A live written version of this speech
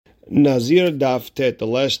Nazir Daf Tet, the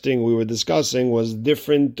last thing we were discussing was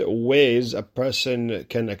different ways a person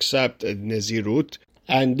can accept a Nazirut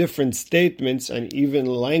and different statements and even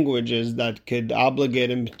languages that could obligate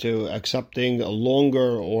him to accepting a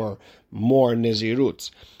longer or more Naziruts.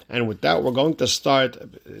 And with that, we're going to start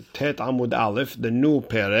Tet Amud Aleph, the new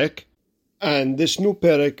Perek. And this new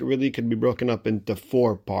perek really could be broken up into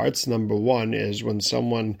 4 parts. Number 1 is when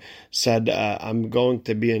someone said, I'm going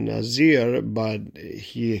to be a Nazir, but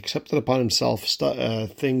he accepted upon himself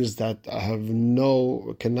things that have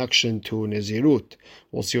no connection to Nazirut.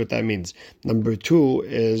 We'll see what that means. Number 2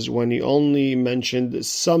 is when he only mentioned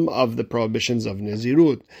some of the prohibitions of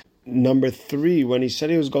Nazirut. Number 3, when he said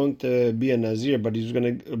he was going to be a Nazir, but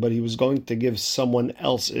he was going to give someone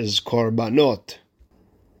else's korbanot.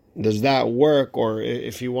 Does that work, or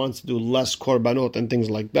if he wants to do less korbanot and things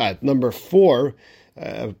like that? Number 4,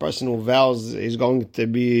 a person who vows he's going to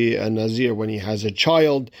be a Nazir when he has a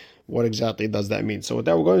child, what exactly does that mean? So with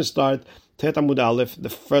that, we're going to start Tet Amud Aleph, the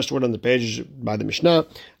first word on the page by the Mishnah.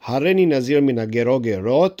 Hareni Nazir min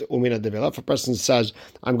gerot umin devela. If a person says,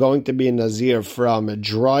 I'm going to be a Nazir from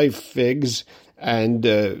dry figs and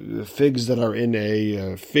figs that are in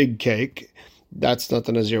a fig cake, that's not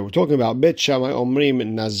a Nazir. We're talking about Bet Shammai Omrim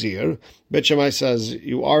Nazir. Bet Shammai says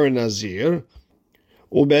you are a Nazir.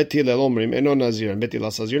 Bet Hillel Omrim Eno Nazir. And Bet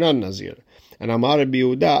Hillel says you're not a Nazir. And Amar Rabbi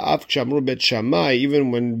Yehuda Af Kshamru Bet Shammai,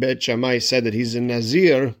 even when Bet Shammai said that he's a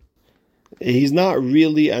Nazir, he's not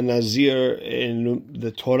really a Nazir in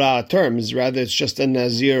the Torah terms. Rather, it's just a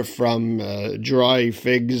Nazir from dry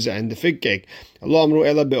figs and the fig cake. Lo Amru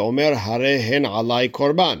Ela Beomer Hare Hen Alai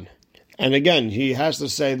Korban. And again, he has to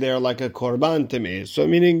say they're like a korban to me. So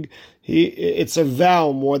meaning it's a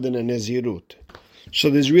vow more than a Nazirut.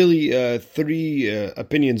 So there's really 3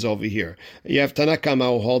 opinions over here. You have Tanakama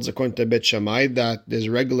who holds according to Bet Shammai that there's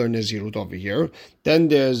regular Nazirut over here. Then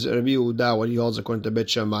there's Rabbi Yehuda, what he holds according to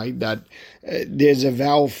Bet Shammai, that there's a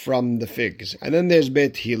vow from the figs. And then there's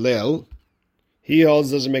Bet Hillel. He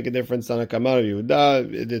holds doesn't make a difference. Tanakama, Rabbi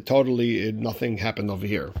Yehuda, totally nothing happened over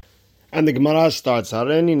here. And the Gemara starts,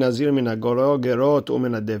 Hareni Nazir min gerot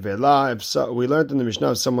umin devela. We learned in the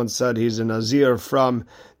Mishnah, if someone said he's a Nazir from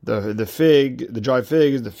the dry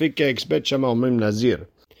figs, the fig cakes, Bet Shammai omrim Nazir.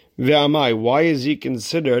 Ve'amai, why is he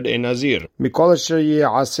considered a Nazir? Mikol asher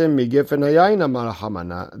ye'asem migefen hayayin amar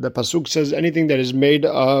Hamana. The pasuk says anything that is made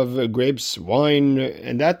of grapes, wine,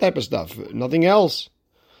 and that type of stuff, nothing else.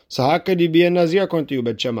 So how could he be a Nazir according to you,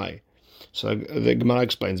 Bet Shammai? So the Gemara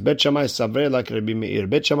explains, Bet Shammai savre like Rabbi Meir.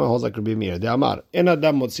 Bet Shammai holds like Rabbi Meir. De Amar, en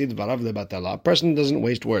adam motzi dvarav lebatala. A person doesn't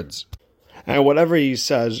waste words. And whatever he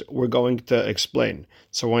says, we're going to explain.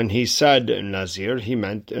 So when he said Nazir, he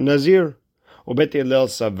meant Nazir. Bet Hillel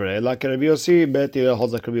savre like Rabbi Yossi. Bet Hillel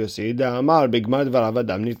holds like Rabbi Yossi. De Amar, bigmar dvarav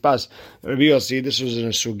adam nitpas. Rabbi Yossi, this was in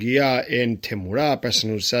a sugiya in Temura. A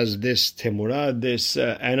person who says this Temura, this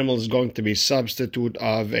animal is going to be substitute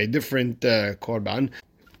of a different korban.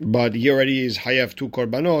 But he already is hayav 2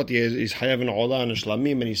 korbanot. He is hayav an olah and a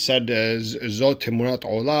shlamim, and he said zot temurat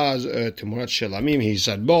olah, temurat shlamim. He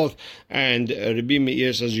said both. And Rabbi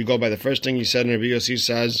Meir says you go by the first thing he said, and Rabbi Yossi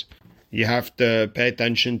says you have to pay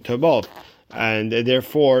attention to both. And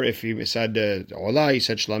therefore, if he said olah, he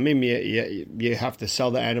said shlamim, you have to sell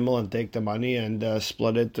the animal and take the money and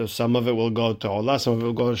split it. Some of it will go to olah, some of it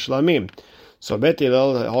will go to shlamim. So Bet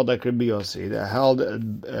Hillel held like Rabbi Yossi. They held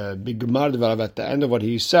bigmar dvarav at the end of what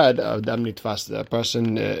he said. Dam nitfas, the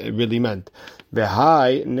person really meant.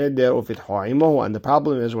 V'hai neder ufit ho'imohu. And the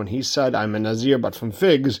problem is when he said I'm a Nazir but from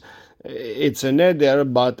figs, it's a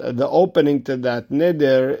neder, but the opening to that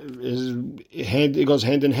neder it goes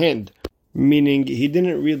hand in hand. Meaning he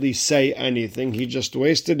didn't really say anything. He just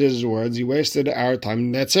wasted his words. He wasted our time.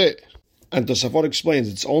 And that's it. And Tosafot explains,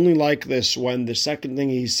 it's only like this when the second thing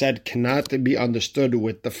he said cannot be understood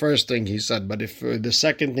with the first thing he said. But if the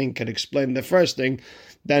second thing can explain the first thing,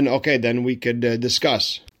 then okay, then we could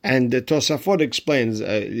discuss. And Tosafot explains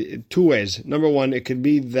 2 ways. Number 1, it could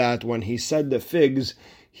be that when he said the figs,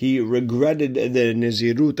 he regretted the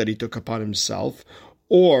Nazirut that he took upon himself,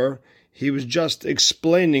 or he was just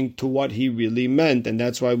explaining to what he really meant, and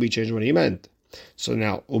that's why we changed what he meant. So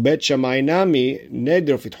now, Bet Shammai nami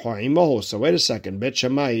neder fit ho'imohu. So wait a second, Bet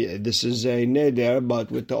Shammai, this is a neder, but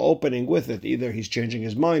with the opening with it, either he's changing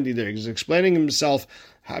his mind, either he's explaining himself.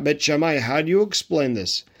 Bet Shammai, how do you explain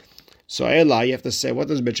this? So Ela, you have to say, what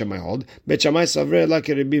does Bet Shammai hold? Bet Shammai savre like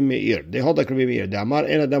Rabbi Meir. They hold like Rabbi Meir. De Amar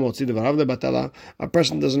en adam motzi dvarav lebatala. A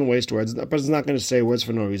person doesn't waste words. A person's not going to say words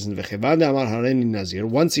for no reason. V'chevan de Amar hareni Nazir.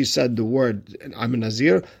 Once he said the word, I'm a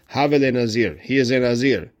Nazir, have le Nazir. He is a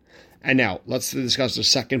Nazir. And now, let's discuss the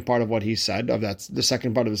second part of what he said, that's the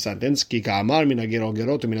second part of the sentence. When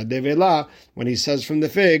he says from the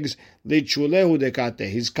figs,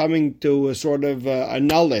 he's coming to sort of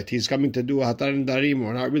annul it. He's coming to do a hatarin darim,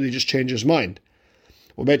 or not really just change his mind.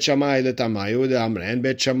 Bet Shammai and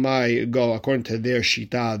Bet Shammai go according to their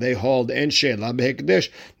shita. They hold and shela behekdesh.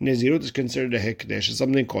 Nezirut is considered a hekdesh, it's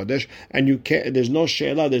something kodesh, and you can't. There's no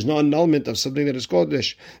shela. There's no annulment of something that is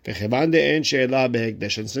kodesh. Vechevande and shela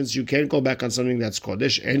behekdesh. And since you can't go back on something that's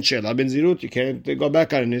kodesh and shela ben zirut, you can't go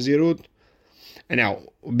back on nezirut. And now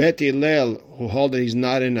Bet Hillel, who hold that he's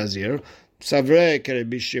not a nazir. Savre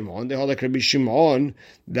Rabbi Shimon, they hold like Rabbi Shimon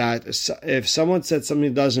that if someone said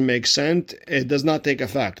something doesn't make sense, it does not take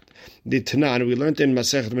effect. The Tanan, we learned in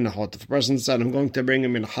Masechet Minachot, if a person said, I'm going to bring a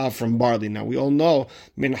mincha from barley. Now we all know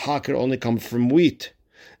mincha can only come from wheat.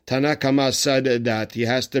 Tanakama said that he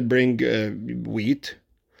has to bring wheat.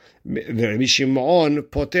 Rabbi Shimon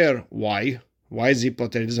poter. Why? Why is he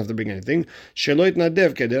poter? He doesn't have to bring anything. He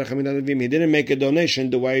didn't make a donation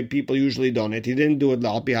the way people usually donate. He didn't do it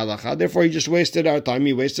al pi halacha. Therefore, he just wasted our time.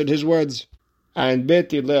 He wasted his words. And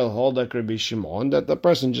Bet Hillel hold like Rabbi Shimon that the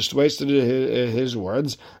person just wasted his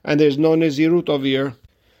words, and there's no nezirut over here.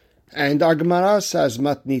 And our Gemara says,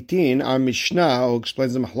 Matnitin, our Mishnah, who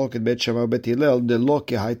explains the Mahloket Bet Shammai Bet Hillel, the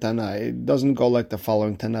Loki Hai Tana. It doesn't go like the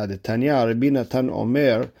following Tana. The Tanya, Rabbi Natan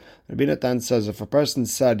Omer, Rabbi Natan says, if a person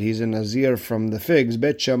said he's a Nazir from the figs,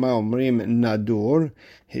 Bet Shammai Omrim Nadur,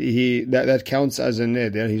 that counts as a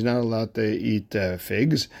Neder. He's not allowed to eat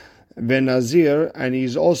figs. Nazir, and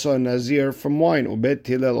he's also a Nazir from wine. Ubet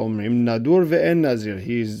Hillel Omrim Nadur ve'en Nazir.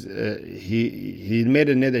 He made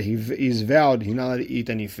a neder. He's vowed he's not allowed to eat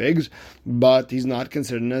any figs, but he's not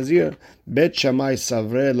considered Nazir. Bet Shammai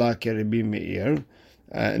Savre la Rabbi Meir.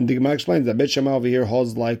 And the Gemara explains that Bet Shammai over here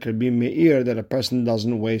holds like Rabbi Meir that a person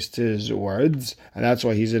doesn't waste his words, and that's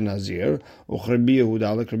why he's a Nazir. Rabbi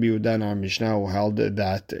Yehuda, like Rabbi Yehuda in our Mishnah, who held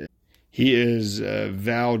that he is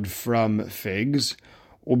vowed from figs.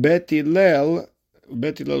 Bet Hillel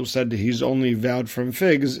said he's only vowed from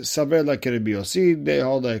figs. Saver like Rabbi Yossi, they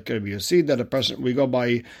hold like Rabbi Yossi that a person, we go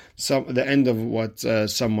by the end of what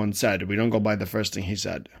someone said. We don't go by the first thing he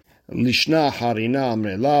said. Lishna harina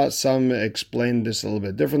amrela. Some explain this a little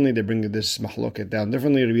bit differently. They bring this mahloket down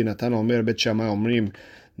differently. Rabbi Natan Omer Bet Shammai Omrim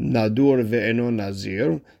Nadur ve'eno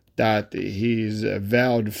Nazir, that he's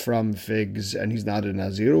vowed from figs and he's not a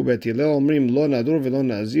Nazir. Bet Hillel Omrim lo Nadur ve'lo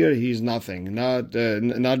Nazir. He's nothing, not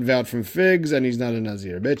vowed from figs and he's not a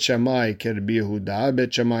Nazir. Bet Shammai Rabbi Yehuda.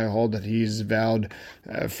 Bet Shammai hold that he's vowed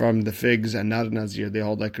from the figs and not a Nazir. They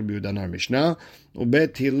hold like Rabbi Yehuda in our Mishnah.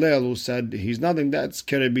 Bet Hillel, who said he's nothing, that's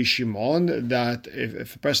Rabbi Shimon, that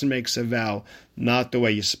if a person makes a vow not the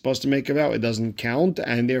way you're supposed to make a vow, it doesn't count,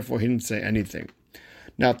 and therefore he didn't say anything.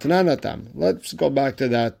 Now, Tananatam, let's go back to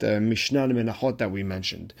that Mishnah Menachot that we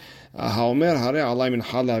mentioned. A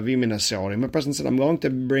person said, I'm going to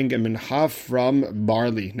bring a mincha from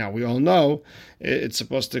barley. Now, we all know it's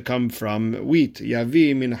supposed to come from wheat.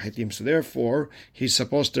 Yavi minachitim. So therefore, he's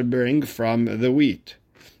supposed to bring from the wheat.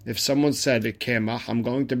 If someone said, Kemach, I'm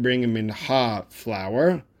going to bring a mincha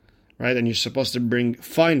flour, right, and you're supposed to bring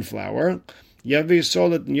fine flour, Yavi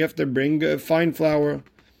sold it, and you have to bring fine flour.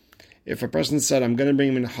 If a person said, I'm going to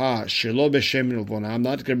bring mincha shelo b'shem ilvona, I'm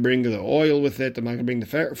not going to bring the oil with it, I'm not going to bring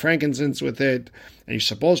the frankincense with it, and you're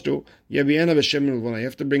supposed to, yaviena b'shem ilvona, you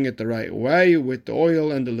have to bring it the right way with the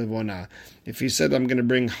oil and the livona. If he said, I'm going to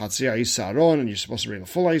bring chatzia isaron, and you're supposed to bring a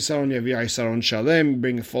full isaron, yavi isaron shalem,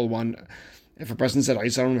 bring a full one. If a person said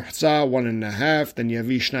isaron mechza, 1.5, then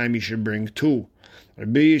yavi shnaim, you should bring 2.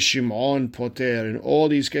 Rabbi Shimon poter. In all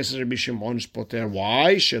these cases, Rabbi Shimon is poter.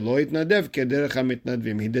 Why? Shelo itnadev kederech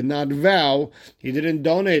hamitnadvim. He did not vow. He didn't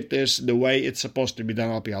donate this the way it's supposed to be done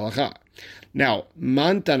al pi halacha. Now,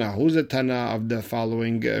 man Tana, who's the Tana of the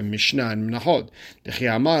following Mishnah and Menachot?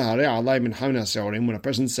 When a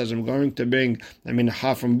person says, I'm going to bring a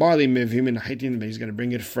mincha from barley, he's going to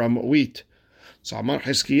bring it from wheat. So Amar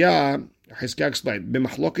Hiskiah explained,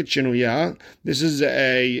 b'machloket shenuya, this is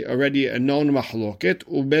already a known machloket,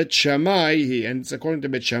 ubet Shammai, and it's according to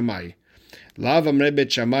Bet Shammai. Lav amre Bet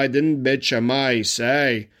Shammai, didn't Bet Shammai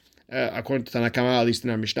say, according to Tanakama, at least in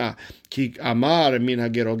our Mishnah, ki amar min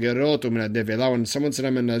hagerogerot min hadevela, when someone said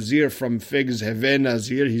I'm a Nazir from figs, heve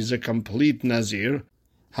Nazir, he's a complete Nazir.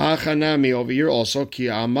 Hachanami over here also, ki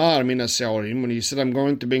amar min haseorim, when he said I'm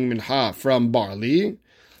going to bring mincha from barley.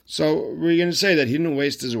 So we're going to say that he didn't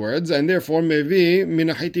waste his words, and therefore maybe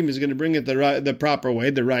minachitim is going to bring it the proper way,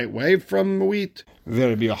 the right way from wheat.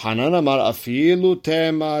 You could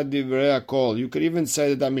even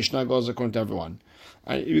say that Mishnah goes according to everyone.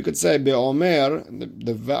 And you could say, Be'omer,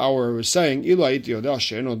 the vower was saying, if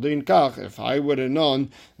I would have known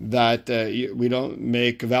that we don't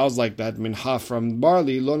make vows like that, mincha from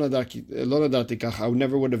barley, I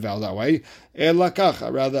never would have vowed that way.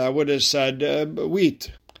 Rather, I would have said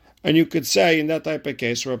wheat. And you could say, in that type of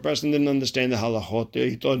case, where a person didn't understand the halachot,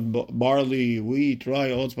 he thought barley, wheat, rye,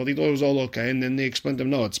 oats, but he thought it was all okay, and then they explained to him,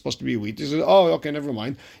 no, it's supposed to be wheat. He said, oh, okay, never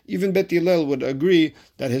mind. Even Bet Hillel would agree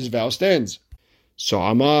that his vow stands. So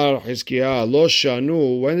Amar Hizkiah lo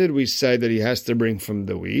shanu. When did we say that he has to bring from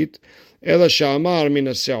the wheat? Ela shamar min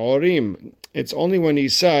seorim. It's only when he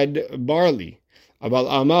said barley. About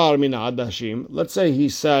Amar min adashim. Let's say he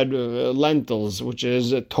said lentils, which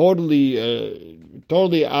is totally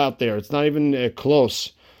out there. It's not even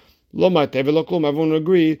close. Lo ma'tev lo klum. Everyone would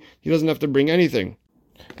agree he doesn't have to bring anything.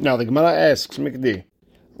 Now the Gemara asks, Mikdi.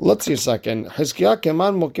 Let's see a second. Hizkiah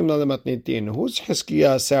keman mokim lalematnitin. Who's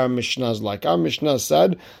Hizkiah say our Mishnah is like? Our Mishnah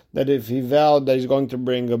said that if he vowed that he's going to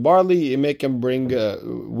bring barley, you make him bring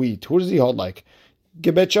wheat. Who does he hold like?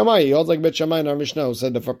 Bet Shammai. He holds like Bet Shammai in our Mishnah, who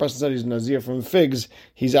said that if a person said he's Nazir from figs,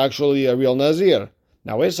 he's actually a real Nazir.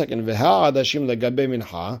 Now wait a second. V'ha adashim legabe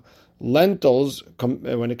mincha. Lentils,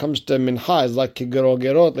 when it comes to mincha, is like gerot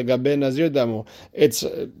legabe nazir damu. It's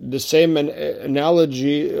the same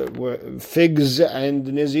analogy figs and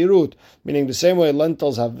nazirut, meaning the same way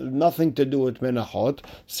lentils have nothing to do with minachot.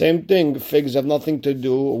 Same thing, figs have nothing to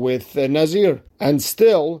do with nazir, and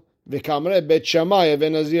still v'kamre Bet Shammai of a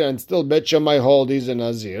nazir, and still Bet Shammai hold he's a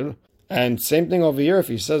nazir. And same thing over here. If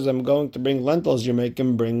he says I'm going to bring lentils, you make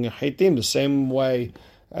him bring hitim. The same way.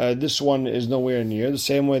 This one is nowhere near. The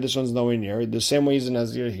same way this one's nowhere near. The same way he's a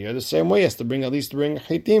Nazir here. The same way he has to bring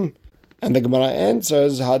Hitim. And the Gemara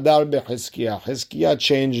answers, Hadar be'Hizkiah. Hizkiah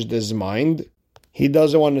changed his mind. He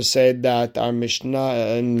doesn't want to say that our Mishnah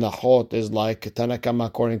in Nachot is like Tanakama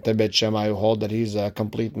according to Bet Shammai, who hold that he's a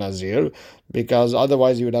complete Nazir, because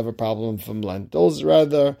otherwise he would have a problem from lentils.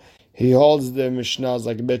 Rather, he holds the Mishnahs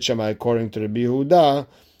like Bet Shammai according to Rabbi Yehuda.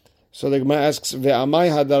 So the Gemara asks, Ve'amai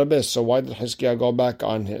hadarbes. So why did Hizkiah go back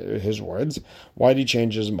on his words? Why did he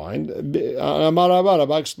change his mind? Amar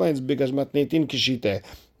Rabba explains, because matnitin kishite.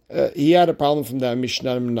 He had a problem from the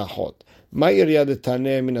Mishnah in Nachot. Why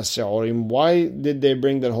did they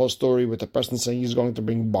bring that whole story with the person saying he's going to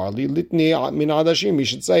bring barley? Litni min adashim. He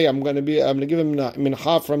should say, I'm going to give him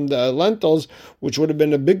mincha from the lentils, which would have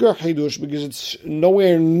been a bigger hidush because it's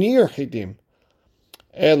nowhere near hitim.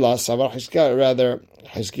 Ela savar Hizkiah, rather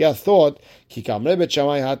Hizkiah thought Kikamre Bet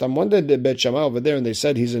Shammai Hatam. When did the Bet Shammai over there and they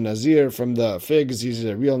said he's a Nazir from the figs, he's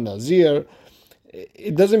a real Nazir.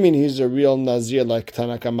 It doesn't mean he's a real Nazir like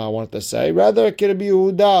Tanakama wanted to say. Rather, Rabbi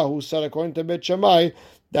Yehuda, who said according to Bet Shammai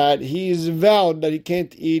that he's vowed that he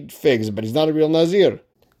can't eat figs, but he's not a real Nazir.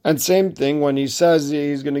 And same thing when he says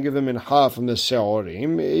he's going to give him mincha from the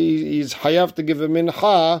Seorim, he's hayav to give him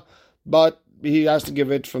mincha, but he has to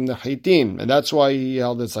give it from the Hitim, and that's why he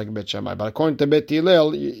held it like Bet Shammai. But according to Bet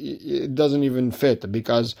Hillel, it doesn't even fit,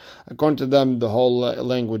 because according to them, the whole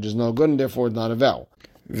language is no good, and therefore it's not a vow.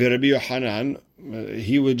 Rabbi Yochanan,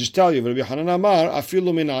 he would just tell you, Rabbi Yochanan Amar,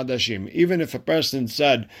 afilu min adashim. Even if a person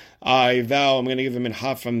said, I vow I'm going to give him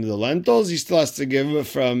mincha from the lentils, he still has to give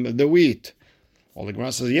from the wheat. Well, the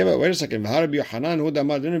Gemara says, yeah, but wait a second. Rabbi Yochanan,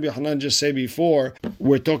 didn't Rabbi Yochanan just say before,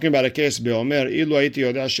 we're talking about a case, Be'omer,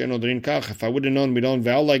 if I would have known we don't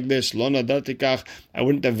vow like this, I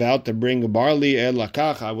wouldn't have vowed to bring barley, I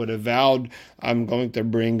would have vowed I'm going to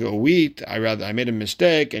bring wheat. I made a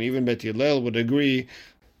mistake, and even Bet Hillel would agree.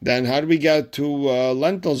 Then how do we get to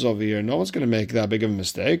lentils over here? No one's going to make that big of a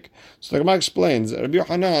mistake. So the Gemara explains, Rabbi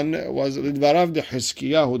Yochanan was Lidvarav de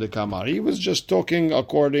Hizkiyahu de Kamar. He was just talking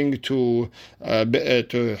according to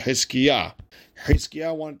Hizkiah.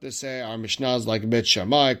 Hizkiah wanted to say our Mishnah is like Bet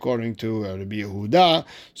Shammai according to Rabbi Yehuda.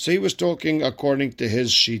 So he was talking according to his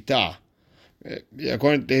Shita.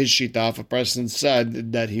 According to his Shita, if a person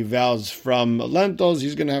said that he vows from lentils,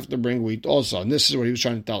 he's going to have to bring wheat also. And this is what he was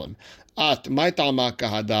trying to tell him. You,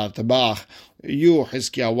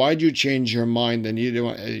 Hizkiah, why did you change your mind? And you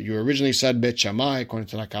originally said Bet Shammai according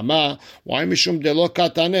to Nakama. Why mishum de lo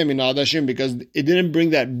katane min adashim? Because it didn't bring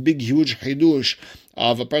that big, huge hidush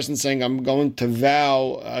of a person saying, I'm going to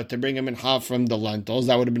vow to bring him in half from the lentils.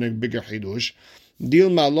 That would have been a bigger hidush.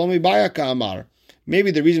 Dilma lomi bayaka amar.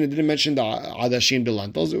 Maybe the reason it didn't mention the adashim, the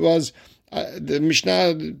lentils, it was the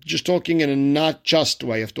Mishnah just talking in a not just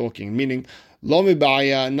way of talking, meaning Lo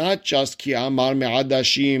mibaya, not just ki amar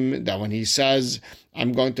me'adashim, that when he says,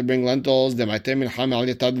 I'm going to bring lentils, he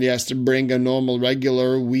has to bring a normal,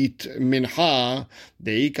 regular wheat mincha,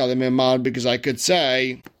 because I could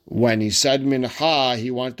say, When he said mincha,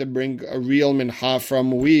 he wanted to bring a real mincha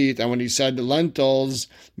from wheat, and when he said lentils,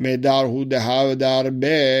 medar hu dehadar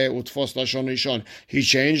be utfos lashon rishon, he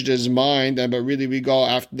changed his mind, but really we go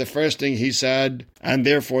after the first thing he said, and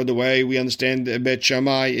therefore the way we understand Bet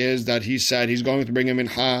Shammai is that he said he's going to bring a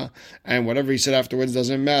mincha, and whatever he said afterwards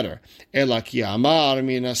doesn't matter. Ela ki amar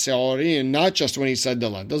min haseorim, not just when he said the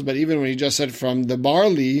lentils, but even when he just said from the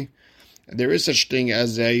barley, there is such thing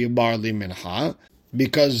as a barley mincha,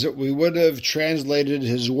 because we would have translated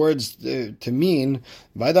his words to mean,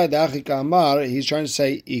 he's trying to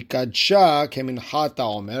say, if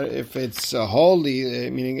it's holy,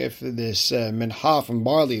 meaning if this mincha from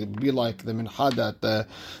barley would be like the mincha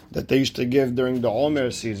that they used to give during the Omer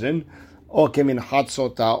season, or keminchat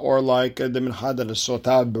sota, or like the mincha that a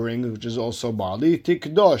sota brings, which is also barley,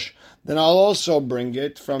 tikdosh, then I'll also bring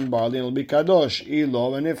it from barley and it'll be kadosh,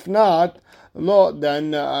 ilo, and if not, lo,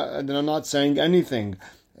 then I'm not saying anything.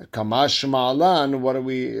 Kamash ma'alan,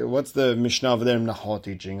 what's the Mishnah over there in Menachot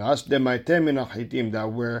teaching us? That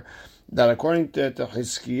according to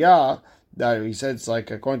Hizkiah, that he said it's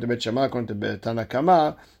like according to Bet Shammai, according to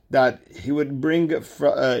Tanakama, that he would bring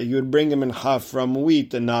him in half from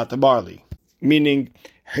wheat and not barley. Meaning,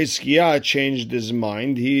 Hizkiah changed his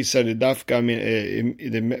mind. He said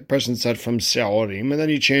the person said from Seorim, and then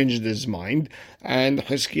he changed his mind. And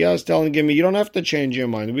Hizkiah is telling him, you don't have to change your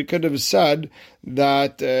mind. We could have said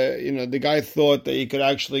that the guy thought that he could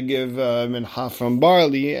actually give mincha from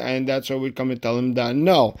barley, and that's why we'd come and tell him that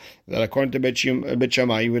no, that according to Bet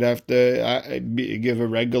Shammai, you would have to give a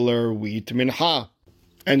regular wheat mincha.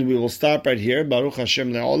 And we will stop right here. Baruch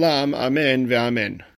Hashem le'olam. Amen ve'amen.